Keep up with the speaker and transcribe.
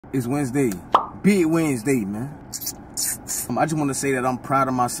It's Wednesday. Big Wednesday, man. I just want to say that I'm proud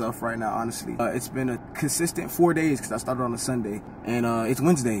of myself right now, honestly. It's been a consistent 4 days because I started on a Sunday. And it's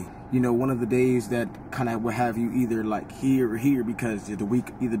Wednesday. You know, one of the days that kind of will have you either like here or here because the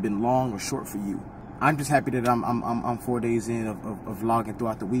week either been long or short for you. I'm just happy that I'm 4 days in of vlogging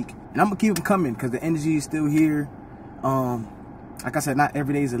throughout the week. And I'm going to keep them coming because the energy is still here. Like I said, not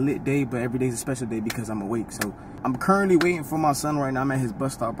every day is a lit day, but every day is a special day because I'm awake. So I'm currently waiting for my son right now. I'm at his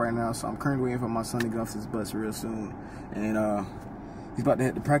bus stop right now. So I'm currently waiting for my son to get off his bus real soon. And he's about to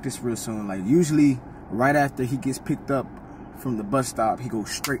head to practice real soon. Like usually right after he gets picked up from the bus stop, he goes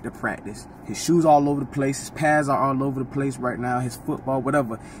straight to practice. His shoes all over the place. His pads are all over the place right now. His football,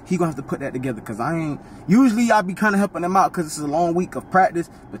 whatever. He gonna have to put that together because usually I'll be kind of helping him out because it's a long week of practice.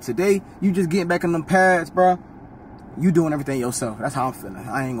 But today, you just getting back in them pads, bro. You doing everything yourself. That's how I'm feeling.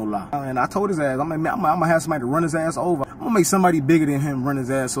 I ain't gonna lie. And I told his ass, I'm gonna have somebody to run his ass over. I'm gonna make somebody bigger than him run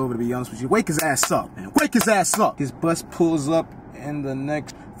his ass over, to be honest with you. Wake his ass up, man. Wake his ass up. His bus pulls up in the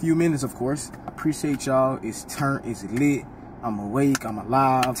next few minutes, of course. I appreciate y'all. It's lit. I'm awake. I'm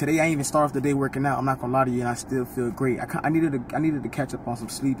alive. Today, I ain't even start off the day working out. I'm not gonna lie to you, and I still feel great. I needed to catch up on some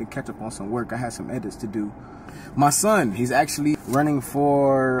sleep and catch up on some work. I had some edits to do. My son, he's actually running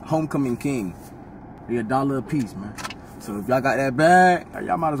for Homecoming King. They're $1 a piece, man. So if y'all got that bag,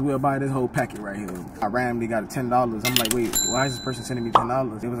 y'all might as well buy this whole packet right here. I randomly got it $10. I'm like, wait, why is this person sending me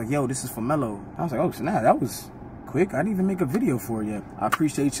 $10? They was like, yo, this is for Mello. I was like, oh, snap, that was quick. I didn't even make a video for it yet. I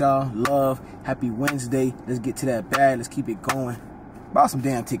appreciate y'all. Love. Happy Wednesday. Let's get to that bag. Let's keep it going. Buy some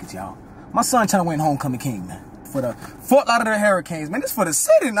damn tickets, y'all. My son trying to win Homecoming King, man. For the Fort Lauderdale Hurricanes, man. This for the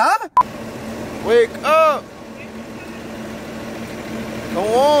city, nah. Wake up. Come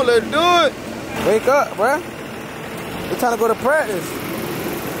on, let's do it. Wake up, bruh. We're trying to go to practice.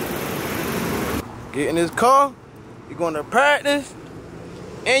 Get in this car. You're going to practice.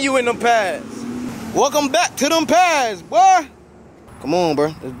 And you in them pads. Welcome back to them pads, boy. Come on,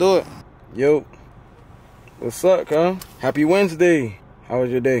 bro. Let's do it. Yo. What's up, huh? Happy Wednesday. How was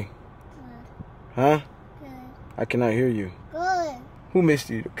your day? Good. Huh? Good. I cannot hear you. Good. Who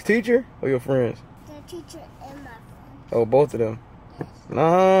missed you? The teacher or your friends? The teacher and my friends. Oh, both of them? Yes.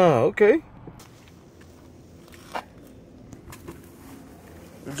 Nah, okay.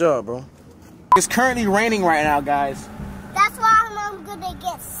 Good job, bro. It's currently raining right now, guys. That's why I'm gonna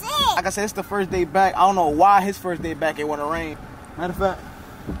get sick. Like I said, it's the first day back. I don't know why his first day back it want to rain. Matter of fact.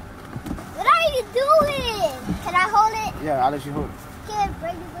 What are you doing? Can I hold it? Yeah, I'll let you hold it. Can I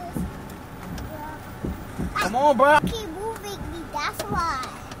bring this? Yeah. Come on, bro. Keep moving me, that's why.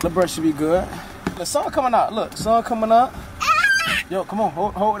 The brush should be good. The sun coming out. Look, sun coming out. Ah! Yo, come on,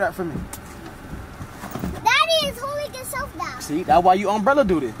 hold that for me. Daddy is holding himself now. See, that's why you umbrella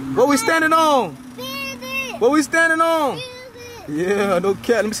do this. What we standing on? What we standing on? Yeah, no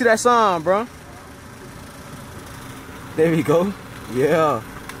cat. Let me see that sign, bro. There we go. Yeah.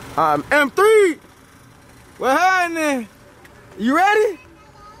 M3. What happening? You ready?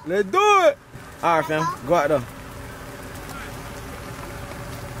 Let's do it. All right, fam. Go out there.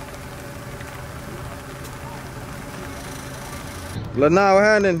 Look now, what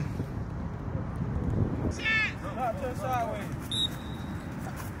happening?